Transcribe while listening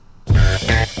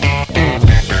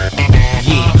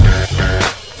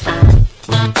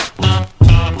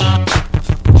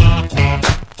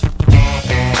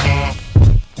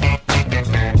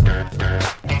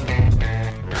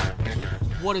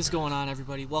is going on,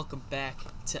 everybody? Welcome back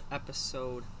to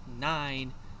episode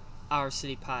 9, Our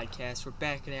City Podcast. We're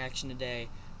back in action today.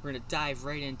 We're going to dive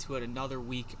right into it, another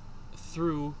week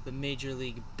through the Major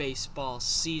League Baseball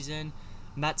season.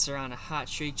 Mets are on a hot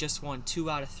streak, just won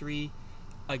 2 out of 3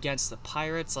 against the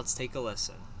Pirates. Let's take a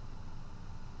listen.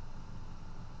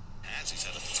 He's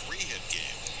had a 3-hit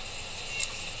game.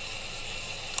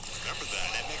 Remember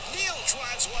that. And McNeil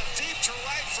drives one deep to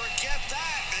right. Forget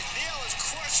that. McNeil has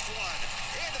crushed one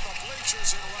into the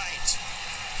bleachers and right.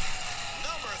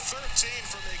 Number 13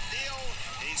 for McNeil.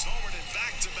 He's homered in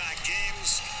back-to-back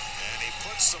games. And he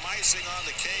puts some icing on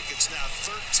the cake. It's now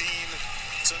 13-0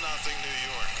 New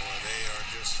York. Boy, they are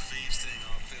just feasting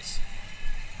off this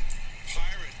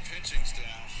Pirate pitching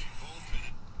staff.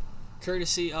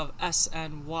 Courtesy of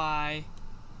SNY,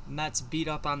 Mets beat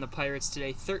up on the Pirates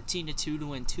today, 13-2 to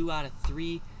win 2 out of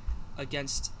 3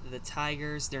 against the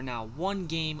Tigers. They're now 1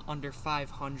 game under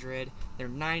 500. They're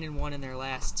 9-1 in their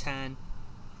last 10.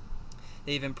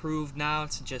 They've improved now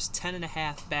to just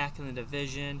 10.5 back in the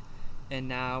division, and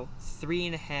now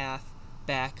 3.5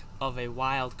 back of a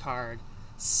wild card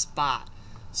spot.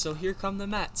 So here come the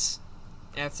Mets.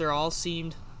 After all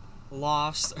seemed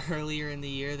lost earlier in the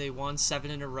year, they won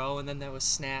 7 in a row, and then that was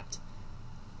snapped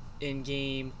in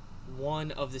game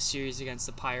 1 of the series against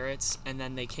the Pirates, and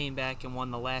then they came back and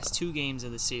won the last 2 games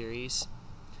of the series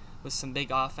with some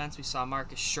big offense. We saw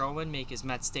Marcus Stroman make his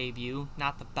Mets debut.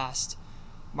 Not the best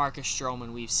Marcus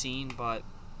Stroman we've seen, but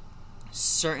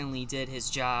certainly did his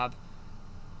job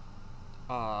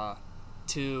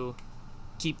to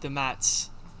keep the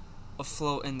Mets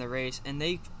afloat in the race, and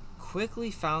they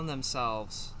quickly found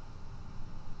themselves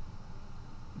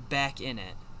back in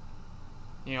it.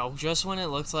 You know, just when it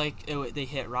looked like they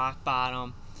hit rock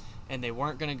bottom and they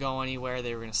weren't going to go anywhere,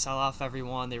 they were going to sell off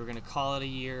everyone, they were going to call it a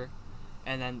year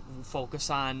and then focus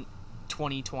on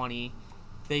 2020.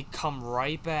 They come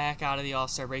right back out of the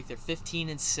All-Star break. They're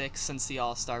 15-6 since the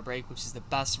All-Star break, which is the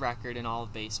best record in all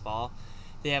of baseball.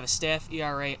 They have a staff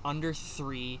ERA under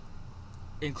 3,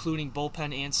 including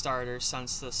bullpen and starters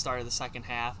since the start of the second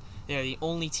half. They are the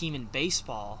only team in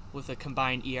baseball with a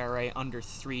combined ERA under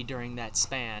 3 during that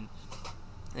span.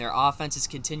 Their offense is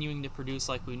continuing to produce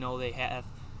like we know they have,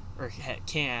 or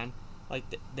can, like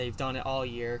they've done it all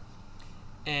year.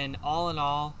 And all in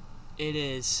all, it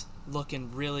is looking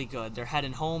really good. They're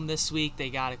heading home this week. They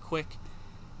got a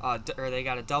they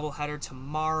got a doubleheader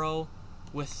tomorrow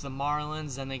with the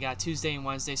Marlins. Then they got Tuesday and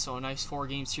Wednesday, so a nice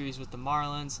 4-game series with the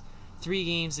Marlins. 3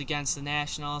 games against the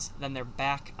Nationals. Then they're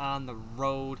back on the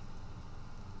road.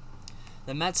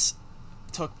 The Mets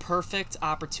took perfect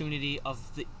opportunity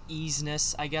of the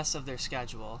easiness, I guess, of their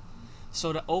schedule.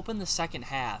 So to open the second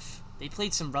half, they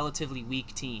played some relatively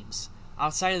weak teams.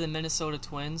 Outside of the Minnesota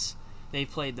Twins, they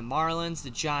played the Marlins, the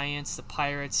Giants, the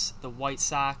Pirates, the White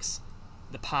Sox,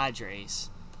 the Padres.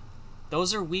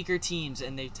 Those are weaker teams,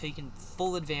 and they've taken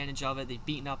full advantage of it. They've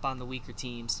beaten up on the weaker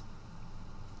teams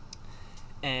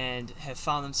and have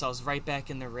found themselves right back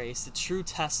in the race. The true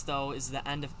test, though, is the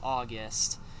end of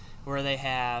August, where they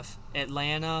have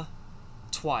Atlanta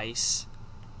twice,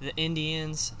 the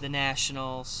Indians, the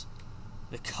Nationals,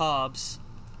 the Cubs,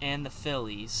 and the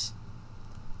Phillies.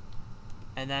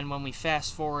 And then when we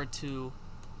fast forward to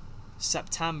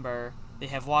September, they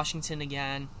have Washington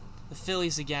again, the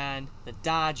Phillies again, the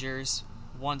Dodgers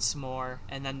once more,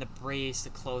 and then the Braves to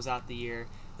close out the year.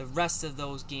 The rest of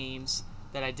those games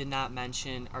that I did not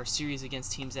mention are series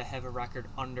against teams that have a record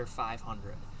under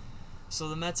 500. So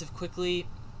the Mets have quickly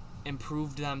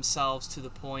improved themselves to the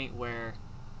point where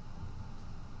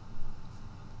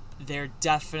they're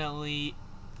definitely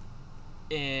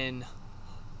in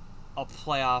a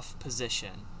playoff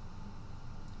position.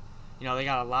 You know, they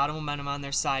got a lot of momentum on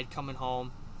their side coming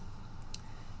home.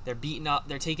 They're beating up.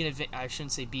 They're taking I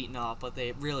shouldn't say beaten up, but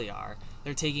they really are.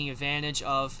 They're taking advantage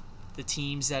of the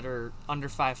teams that are under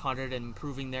 500 and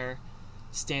improving their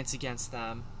stance against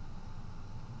them.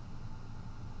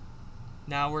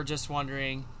 Now we're just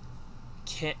wondering,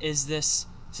 is this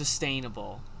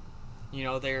sustainable? You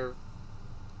know, they're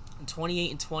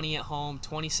 28-20 at home,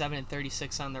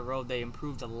 27-36 on the road. They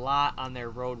improved a lot on their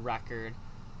road record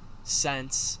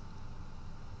since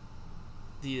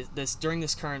during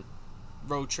this current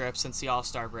road trip since the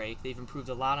All-Star break. They've improved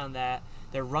a lot on that.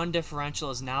 Their run differential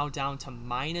is now down to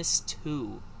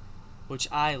 -2, which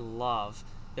I love.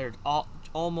 They're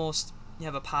almost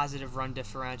have a positive run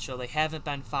differential. They haven't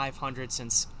been 500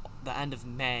 since the end of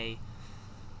May.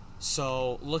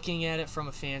 So looking at it from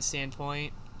a fan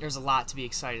standpoint, there's a lot to be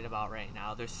excited about right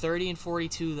now. They're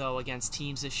 30-42 though against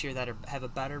teams this year that have a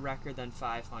better record than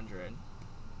 500.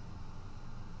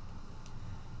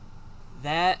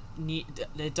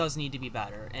 it does need to be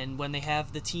better. And when they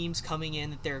have the teams coming in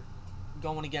that they're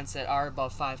going against that are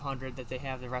above 500 that they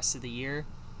have the rest of the year,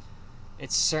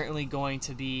 it's certainly going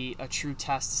to be a true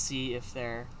test to see if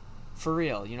they're for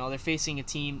real. They're facing a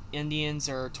team, Indians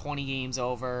are 20 games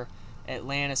over,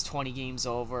 Atlanta's 20 games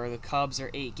over, the Cubs are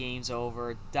 8 games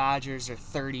over, Dodgers are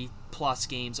 30 plus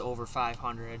games over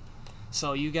 500.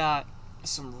 So you got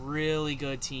some really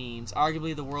good teams.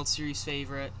 Arguably the World Series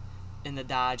favorite in the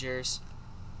Dodgers.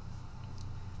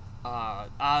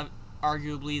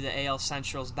 Arguably the AL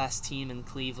Central's best team in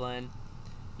Cleveland.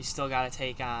 You still got to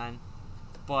take on.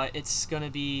 But it's going to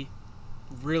be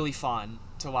really fun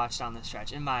to watch down the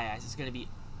stretch. In my eyes, it's going to be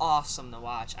awesome to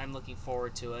watch. I'm looking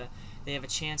forward to it. They have a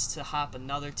chance to hop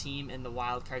another team in the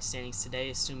wild card standings today,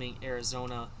 assuming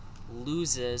Arizona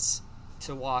loses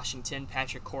to Washington.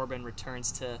 Patrick Corbin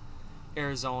returns to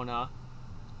Arizona.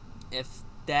 If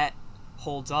that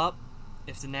holds up,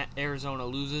 if the Arizona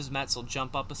loses, Mets will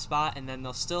jump up a spot, and then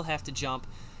they'll still have to jump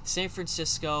San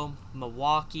Francisco,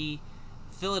 Milwaukee,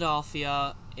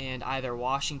 Philadelphia, and either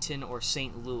Washington or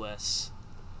St. Louis,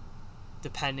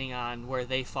 depending on where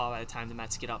they fall by the time the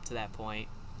Mets get up to that point,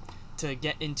 to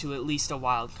get into at least a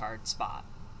wild card spot.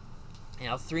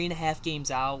 3.5 games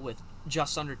out with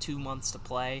just under 2 months to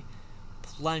play,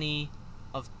 plenty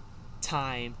of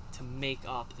time to make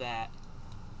up that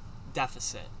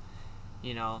deficit.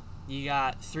 You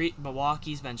got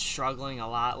Milwaukee's been struggling a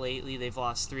lot lately. They've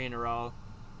lost 3 in a row.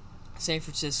 San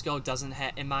Francisco doesn't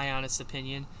have, in my honest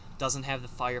opinion, doesn't have the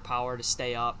firepower to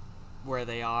stay up where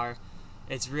they are.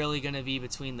 It's really going to be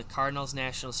between the Cardinals,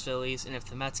 Nationals, Phillies, and if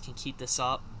the Mets can keep this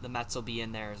up, the Mets will be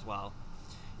in there as well.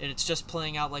 And it's just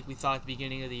playing out like we thought at the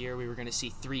beginning of the year. We were going to see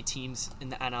 3 teams in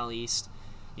the NL East,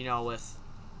 with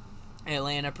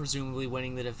Atlanta presumably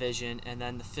winning the division, and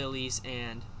then the Phillies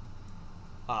and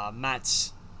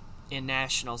Mets and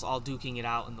Nationals all duking it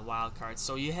out in the wild card.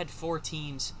 So you had 4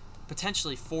 teams,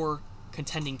 potentially 4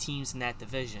 contending teams in that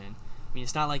division.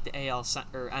 It's not like the AL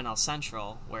or NL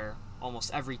Central where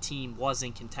almost every team was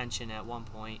in contention at one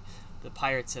point. The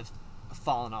Pirates have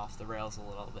fallen off the rails a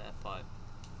little bit, but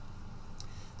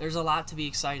there's a lot to be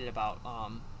excited about.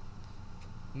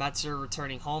 Mets are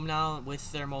returning home now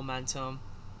with their momentum.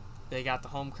 They got the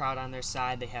home crowd on their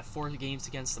side. They have 4 games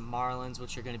against the Marlins,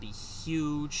 which are going to be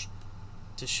huge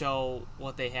to show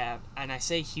what they have. And I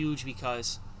say huge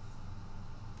because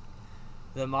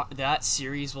that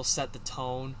series will set the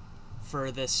tone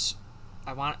for this,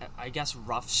 I guess,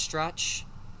 rough stretch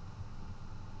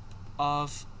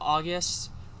of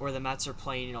August, where the Mets are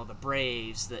playing, the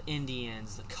Braves, the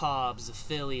Indians, the Cubs, the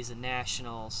Phillies, the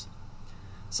Nationals.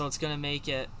 So it's going to make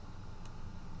it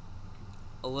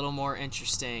a little more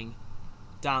interesting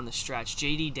down the stretch.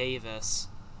 J.D. Davis,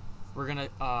 we're going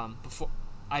to, before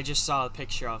I just saw a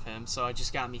picture of him, so it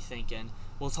just got me thinking.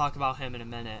 We'll talk about him in a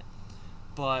minute.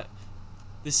 But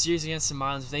this series against the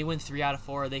Marlins, if they win 3 out of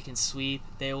 4, they can sweep.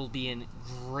 They will be in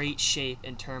great shape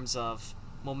in terms of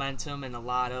momentum and a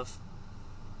lot of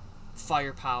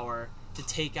firepower to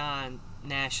take on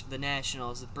the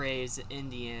Nationals, the Braves, the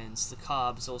Indians, the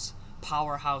Cubs, those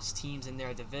powerhouse teams in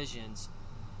their divisions,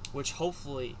 which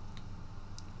hopefully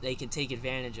they can take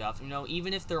advantage of.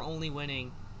 Even if they're only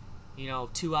winning,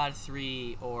 2 out of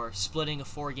 3 or splitting a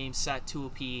 4-game set 2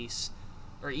 apiece,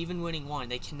 or even winning 1,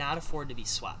 they cannot afford to be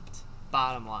swept.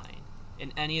 Bottom line,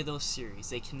 in any of those series,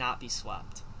 they cannot be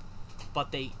swept.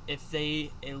 But if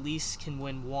they at least can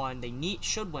win 1, they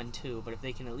should win 2. But if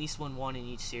they can at least win 1 in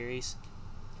each series,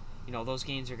 those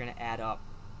games are going to add up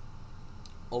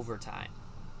over time.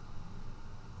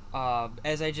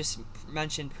 As I just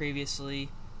mentioned previously,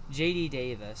 J.D.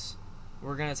 Davis,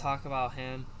 we're going to talk about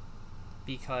him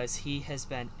because he has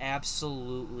been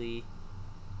absolutely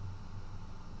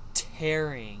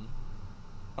tearing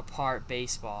apart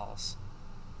baseballs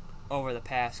over the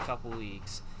past couple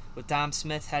weeks. With Dom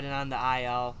Smith heading on the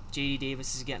IL, J.D.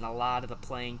 Davis is getting a lot of the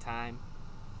playing time.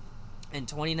 In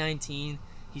 2019,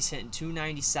 he's hitting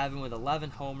 .297 with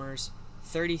 11 homers,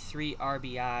 33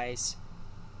 RBIs,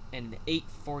 and an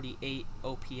 .848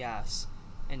 OPS.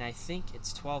 And I think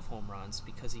it's 12 home runs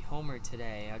because he homered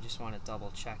today. I just want to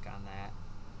double check on that.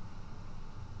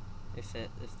 If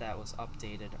that was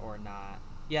updated or not.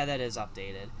 Yeah, that is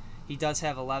updated. He does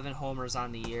have 11 homers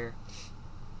on the year.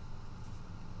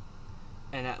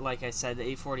 And like I said, the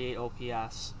 .848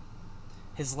 OPS.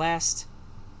 His last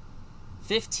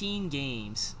 15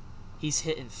 games, he's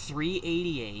hitting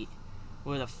 .388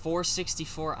 with a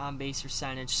 .464 on-base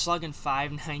percentage, slugging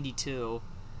 .592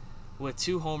 with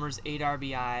 2 homers, 8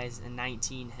 RBIs, and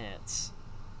 19 hits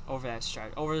over that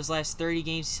stretch. Over his last 30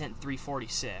 games, he's hitting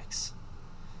 .346.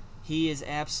 He is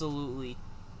absolutely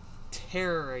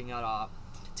tearing it up,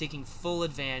 taking full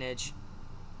advantage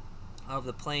of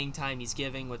the playing time he's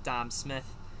giving with Dom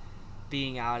Smith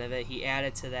being out of it. He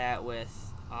added to that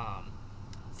with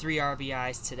 3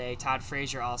 RBIs today. Todd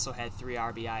Frazier also had 3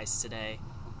 RBIs today.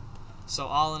 So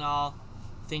all in all,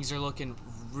 things are looking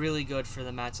really good for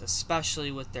the Mets,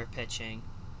 especially with their pitching.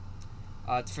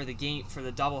 For the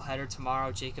doubleheader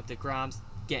tomorrow, Jacob deGrom's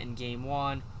getting Game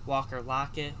 1. Walker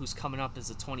Lockett, who's coming up as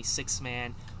a 26th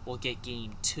man, will get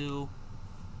Game 2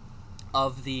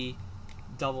 of the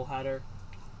doubleheader.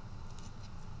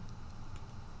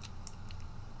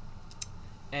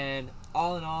 And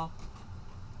all in all,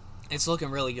 it's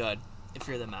looking really good if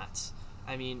you're the Mets.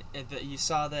 I mean, if you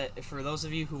saw that, for those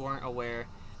of you who aren't aware,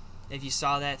 if you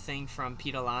saw that thing from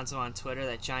Pete Alonso on Twitter,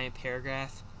 that giant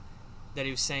paragraph that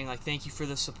he was saying, like, thank you for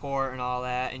the support and all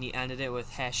that, and he ended it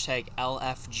with hashtag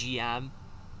LFGM.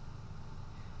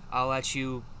 I'll let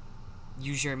you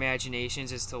use your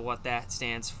imaginations as to what that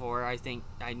stands for.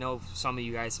 I know some of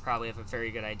you guys probably have a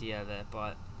very good idea of it,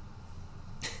 but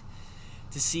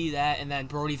to see that, and then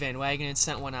Brody Van Wagenen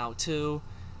sent one out too,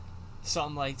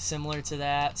 something like similar to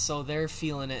that. So they're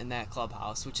feeling it in that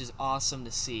clubhouse, which is awesome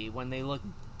to see. When they look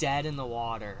dead in the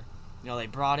water, they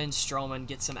brought in Stroman,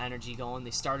 get some energy going.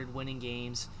 They started winning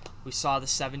games. We saw the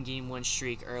 7-game win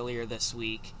streak earlier this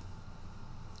week.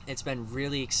 It's been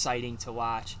really exciting to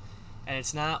watch. And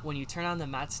it's not, when you turn on the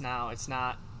Mets now, it's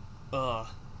not, the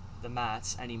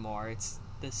Mets anymore. It's,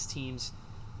 this team's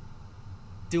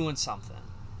doing something.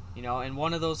 And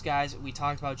one of those guys, we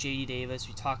talked about J.D. Davis.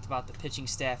 We talked about the pitching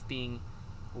staff being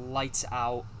lights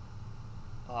out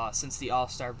since the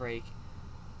All-Star break.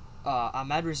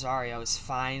 Ahmed Rosario is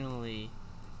finally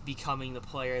becoming the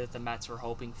player that the Mets were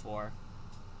hoping for.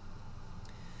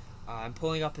 I'm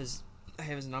pulling up I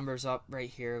have his numbers up right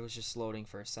here. It was just loading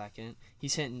for a second.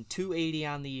 He's hitting .280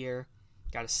 on the year.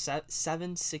 Got a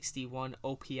 761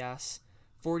 OPS,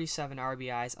 47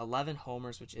 RBIs, 11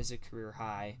 homers, which is a career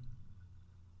high.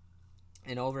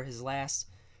 And over his last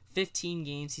 15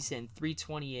 games, he's hitting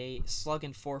 .328,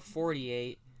 slugging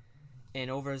 .448.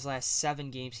 And over his last 7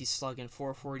 games, he's slugging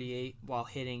 .448 while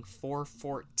hitting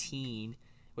 .414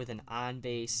 with an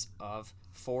on-base of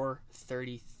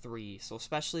 .433. So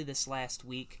especially this last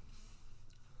week,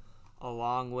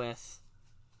 along with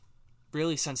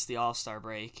really since the All-Star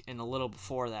break and a little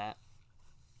before that,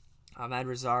 Ahmed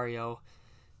Rosario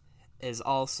is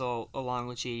also, along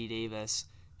with J.D. Davis,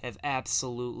 have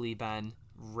absolutely been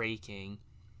raking.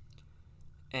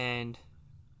 And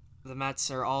the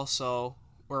Mets are also,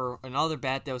 or another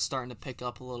bat that was starting to pick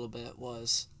up a little bit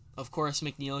was, of course,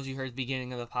 McNeil, as you heard at the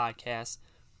beginning of the podcast.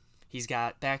 He's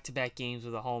got back-to-back games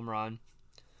with a home run.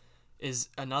 Is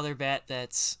another bat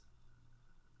that's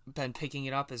been picking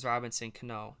it up is Robinson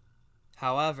Cano.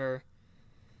 However,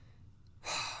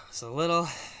 it's a little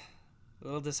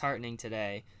disheartening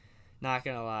today. Not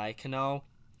gonna lie. Cano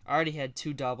already had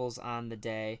 2 doubles on the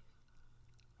day.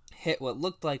 Hit what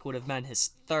looked like would have been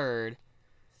his 3rd.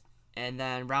 And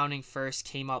then rounding first,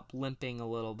 came up limping a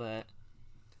little bit.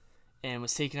 And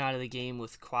was taken out of the game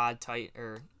with quad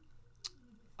tightness.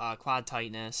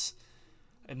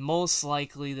 And most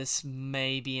likely this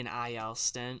may be an IL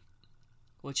stint,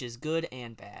 which is good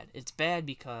and bad. It's bad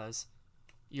because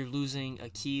you're losing a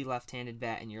key left-handed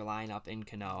bat in your lineup in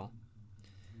Cano.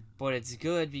 But it's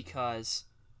good because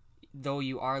though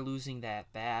you are losing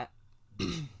that bat,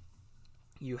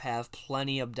 you have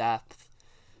plenty of depth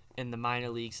in the minor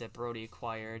leagues that Brody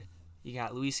acquired. You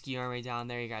got Luis Guillorme down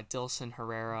there. You got Dilson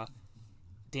Herrera,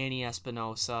 Danny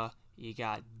Espinosa. You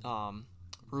got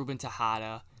Ruben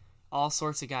Tejada. All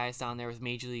sorts of guys down there with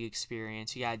major league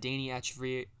experience. You got Danny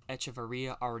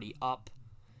Echeverria already up.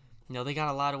 They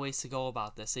got a lot of ways to go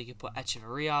about this. They could put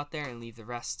Echeverria out there and leave the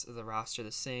rest of the roster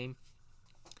the same.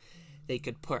 They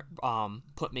could put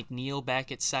McNeil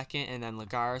back at second, and then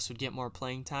Lagares would get more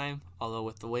playing time. Although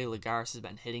with the way Lagares has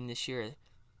been hitting this year,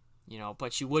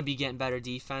 but you would be getting better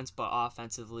defense, but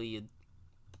offensively you'd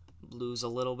lose a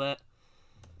little bit.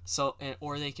 So,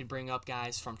 or they could bring up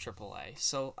guys from AAA.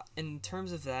 So in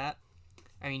terms of that,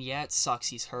 I mean, yeah, it sucks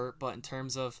he's hurt, but in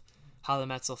terms of how the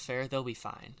Mets will fare, they'll be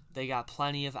fine. They got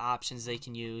plenty of options they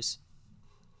can use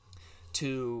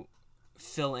to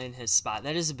fill in his spot.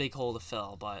 That is a big hole to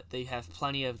fill, but they have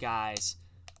plenty of guys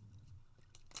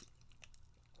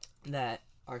that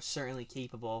are certainly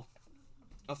capable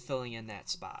of filling in that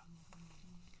spot.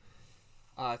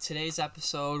 Today's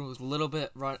episode was a little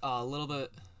bit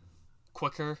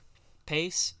quicker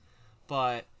pace,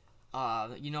 but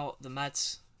the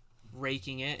Mets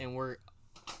raking it, and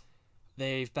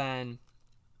they've been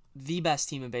the best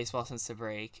team in baseball since the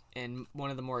break, and one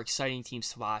of the more exciting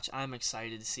teams to watch. I'm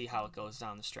excited to see how it goes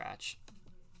down the stretch.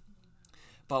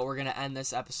 But we're going to end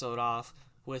this episode off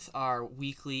with our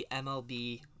weekly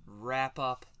MLB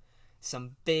wrap-up.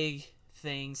 Some big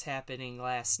things happening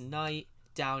last night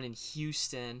down in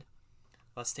Houston.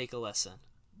 Let's take a listen.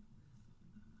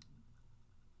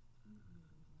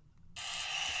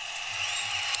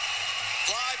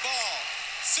 Fly ball,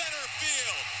 center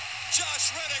field.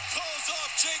 Josh Reddick calls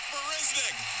off Jake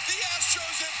Marisnick. The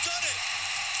Astros have done it.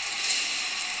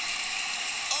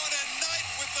 On a night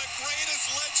with the greatest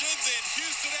legends in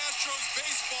Houston Astros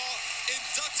baseball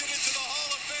inducted into the Hall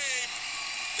of Fame,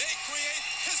 they create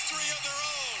history of their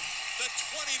own. The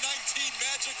 2019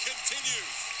 magic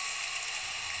continues.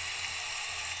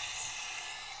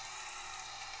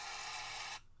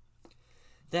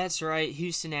 That's right.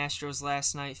 Houston Astros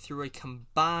last night threw a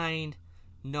combined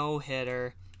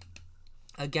no-hitter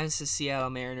against the Seattle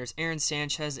Mariners. Aaron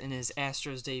Sanchez in his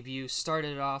Astros debut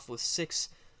started off with 6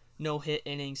 no-hit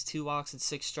innings, 2 walks and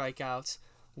 6 strikeouts.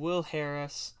 Will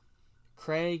Harris,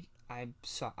 I'm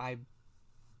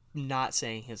not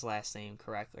saying his last name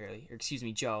correctly.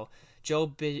 Joe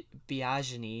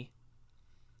Biagini,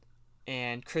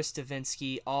 and Chris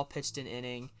Davinsky all pitched an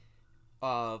inning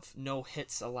of no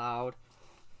hits allowed.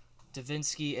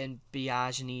 Davinsky and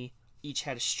Biagini each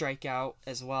had a strikeout,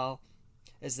 as well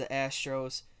as the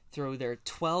Astros throw their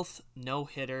 12th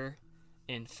no-hitter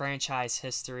in franchise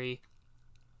history.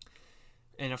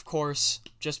 And of course,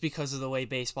 just because of the way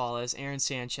baseball is, Aaron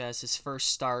Sanchez, his first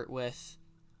start with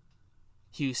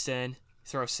Houston,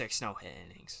 throws 6 no-hit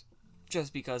innings.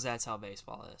 Just because that's how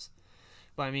baseball is.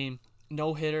 But I mean,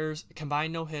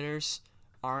 combined no-hitters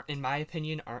aren't, in my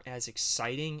opinion, aren't as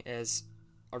exciting as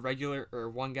a regular or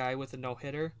one guy with a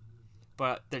no-hitter,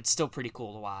 but it's still pretty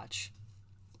cool to watch.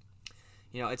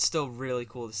 It's still really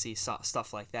cool to see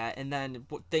stuff like that. And then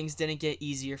things didn't get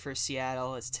easier for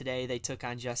Seattle, as today they took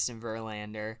on Justin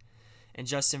Verlander. And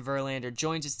Justin Verlander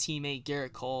joins his teammate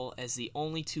Garrett Cole as the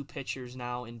only 2 pitchers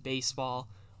now in baseball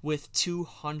with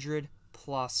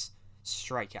 200-plus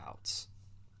strikeouts.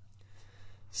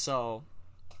 So,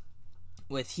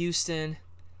 with Houston,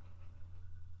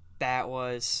 that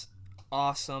was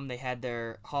awesome. They had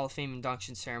their Hall of Fame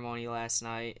induction ceremony last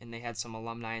night, and they had some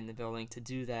alumni in the building to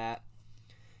do that,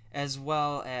 as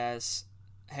well as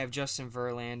have Justin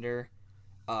Verlander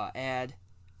add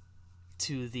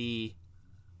to the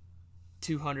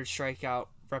 200 strikeout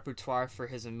repertoire for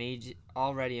his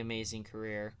already amazing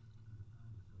career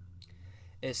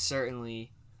is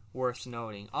certainly worth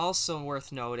noting. Also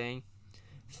worth noting,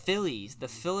 the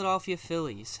Philadelphia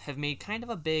Phillies have made kind of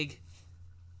a big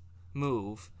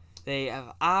move. They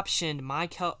have optioned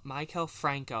Maikel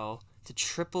Franco to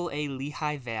Triple-A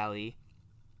Lehigh Valley,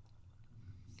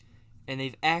 and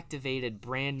they've activated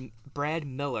Brad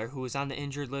Miller, who was on the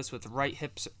injured list with right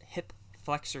hip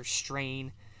flexor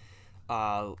strain.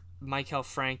 Maikel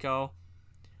Franco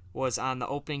was on the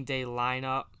opening day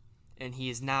lineup, and he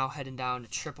is now heading down to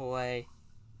Triple-A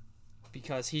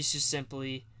because he's just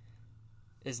simply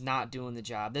is not doing the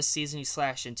job. This season he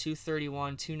slashed in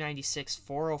 .231, .296,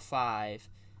 .405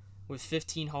 with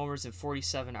 15 homers and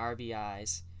 47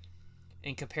 RBIs.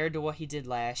 And compared to what he did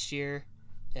last year,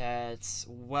 it's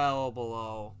well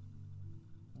below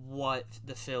what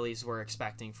the Phillies were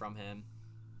expecting from him.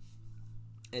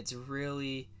 It's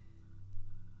really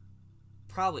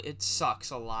it sucks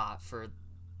a lot for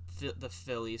the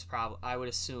Phillies, I would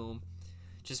assume,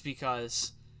 just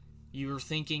because you were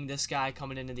thinking this guy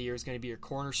coming into the year is going to be your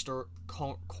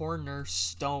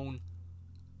cornerstone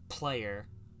player,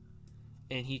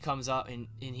 and he comes up and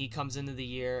he comes into the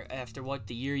year after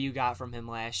the year you got from him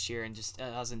last year and just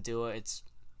doesn't do it. It's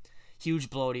huge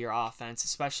blow to your offense,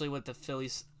 especially with the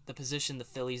position the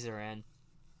Phillies are in.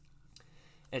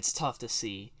 It's tough to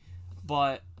see,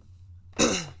 but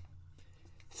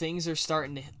things are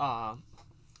starting to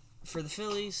for the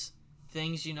Phillies.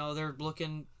 Things, they're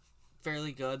looking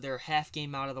fairly good. They're a half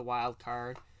game out of the wild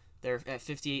card. They're at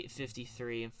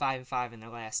 58-53 and 5-5 in their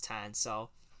last 10. So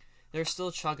they're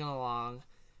still chugging along.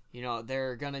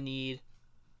 They're gonna need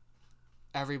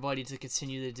everybody to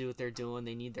continue to do what they're doing.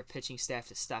 They need their pitching staff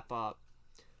to step up,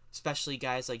 especially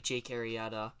guys like Jake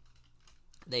Arrieta.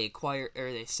 They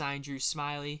signed Drew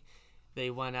Smyly. They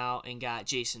went out and got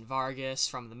Jason Vargas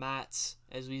from the Mets,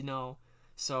 as we know.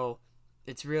 So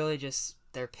it's really just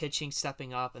their pitching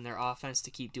stepping up and their offense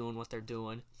to keep doing what they're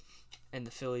doing. And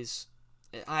the Phillies,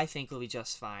 I think, will be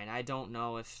just fine. I don't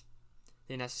know if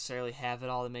they necessarily have it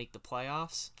all to make the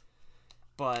playoffs.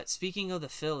 But speaking of the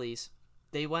Phillies,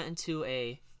 they went into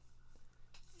a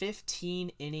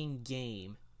 15-inning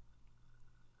game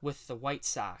with the White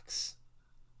Sox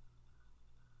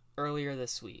earlier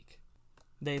this week.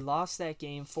 They lost that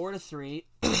game 4-3.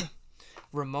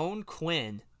 Ramon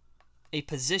Quinn a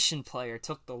position player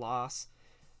took the loss.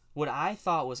 What I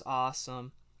thought was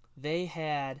awesome, they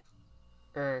had,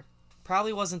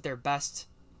 probably wasn't their best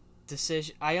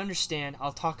decision. I understand.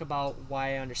 I'll talk about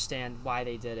why I understand why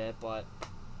they did it, but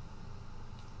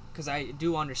because I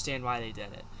do understand why they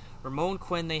did it. Ramon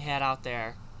Quinn they had out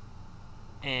there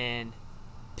and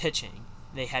pitching.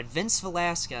 They had Vince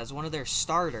Velasquez, one of their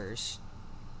starters,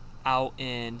 out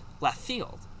in left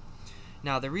field.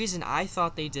 Now, the reason I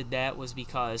thought they did that was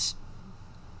because,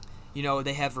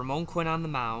 they have Ramon Quinn on the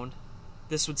mound.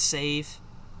 This would save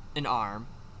an arm.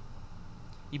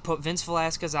 You put Vince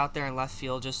Velasquez out there in left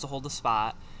field just to hold the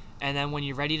spot, and then when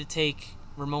you're ready to take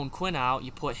Ramon Quinn out,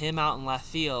 you put him out in left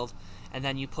field, and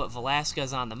then you put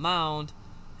Velasquez on the mound,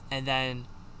 and then,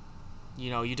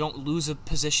 you don't lose a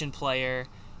position player.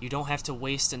 You don't have to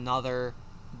waste another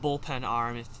bullpen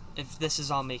arm, if this is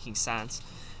all making sense.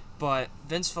 But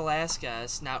Vince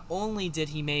Velasquez, not only did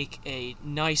he make a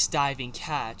nice diving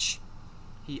catch,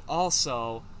 he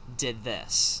also did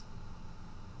this.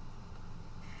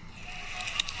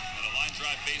 And a line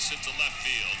drive base hit to left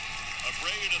field.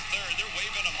 Abreu to third. They're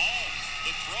waving him home.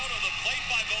 The throw to the plate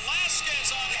by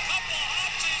Velasquez on a couple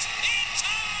hops is in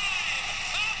time.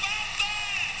 How about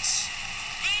that?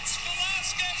 Vince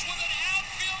Velasquez with an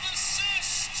outfield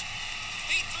assist.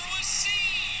 He threw a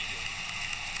seed.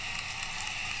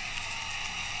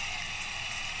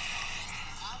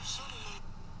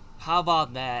 How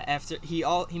about that? After he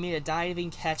made a diving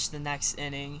catch the next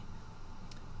inning,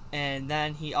 and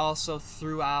then he also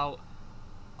threw out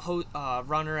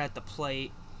runner at the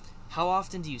plate. How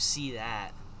often do you see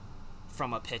that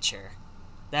from a pitcher?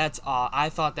 I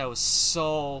thought that was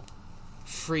so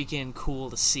freaking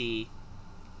cool to see.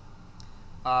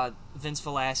 Vince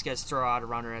Velasquez throw out a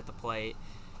runner at the plate,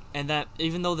 and that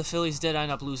even though the Phillies did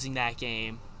end up losing that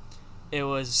game, it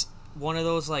was one of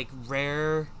those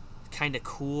rare, kind of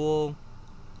cool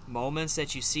moments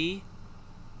that you see.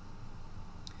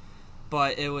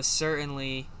 But it was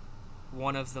certainly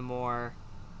one of the more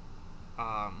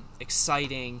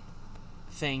exciting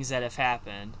things that have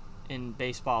happened in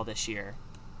baseball this year.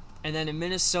 And then in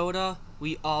Minnesota,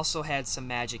 we also had some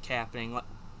magic happening.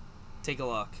 Take a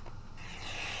look.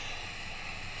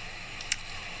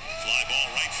 Fly ball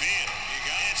right field.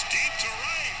 It's deep to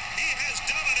right. He has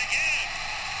done it again.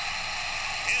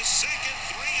 His second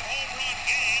 3-home run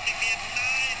game in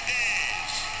 9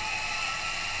 days.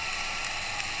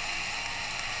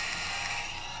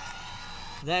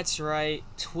 That's right.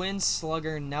 Twin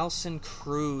slugger Nelson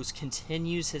Cruz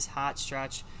continues his hot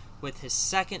stretch with his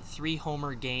second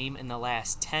 3-homer game in the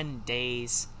last 10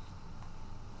 days.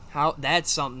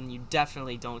 That's something you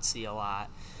definitely don't see a lot.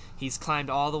 He's climbed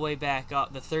all the way back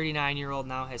up. The 39-year-old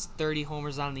now has 30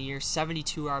 homers on the year,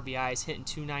 72 RBIs, hitting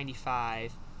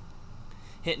 .295,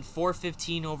 hitting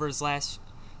 .415 over his last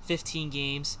 15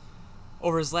 games.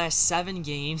 Over his last 7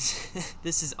 games,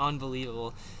 this is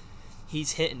unbelievable.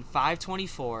 He's hitting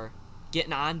 .524,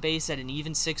 getting on base at an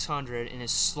even .600, and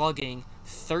is slugging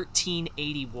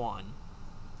 .1381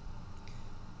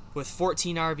 with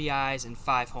 14 RBIs and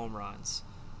 5 home runs.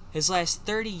 His last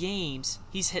 30 games,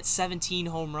 he's hit 17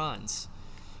 home runs.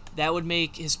 That would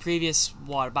make his previous,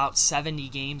 about 70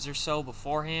 games or so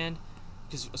beforehand,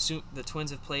 because the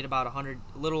Twins have played about a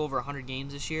little over 100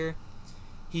 games this year.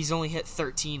 He's only hit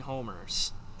 13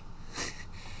 homers.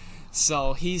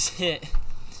 So he's hit,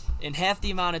 in half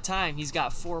the amount of time, he's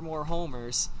got 4 more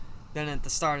homers than at the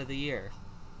start of the year.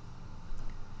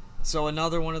 So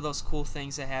another one of those cool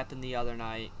things that happened the other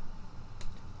night.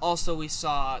 Also, we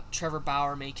saw Trevor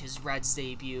Bauer make his Reds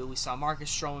debut. We saw Marcus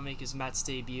Stroman make his Mets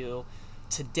debut.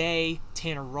 Today,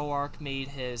 Tanner Roark made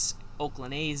his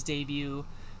Oakland A's debut.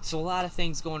 So a lot of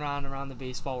things going on around the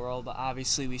baseball world, but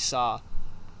obviously we saw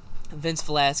Vince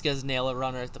Velasquez nail a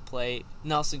runner at the plate.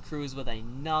 Nelson Cruz with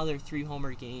another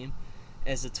 3-homer game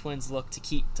as the Twins look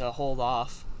to hold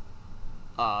off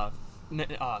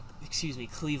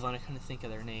Cleveland, I couldn't think of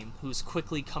their name, who's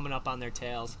quickly coming up on their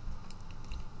tails.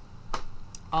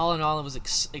 All in all, it was an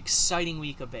exciting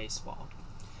week of baseball.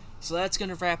 So that's going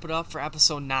to wrap it up for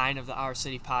episode 9 of the Our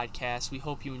City Podcast. We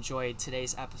hope you enjoyed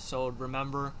today's episode.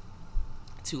 Remember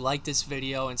to like this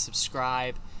video and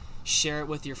subscribe. Share it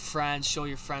with your friends. Show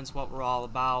your friends what we're all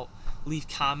about. Leave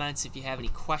comments if you have any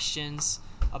questions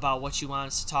about what you want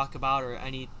us to talk about or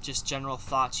any just general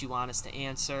thoughts you want us to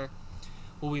answer.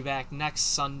 We'll be back next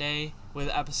Sunday with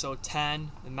episode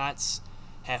 10. The Mets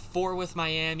have 4 with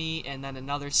Miami and then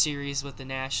another series with the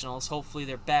Nationals. Hopefully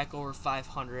they're back over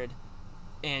 500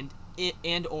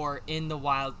 or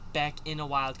back in a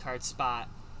wild card spot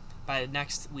by the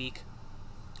next week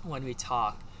when we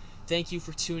talk. Thank you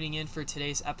for tuning in for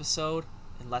today's episode,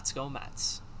 and let's go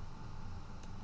Mets.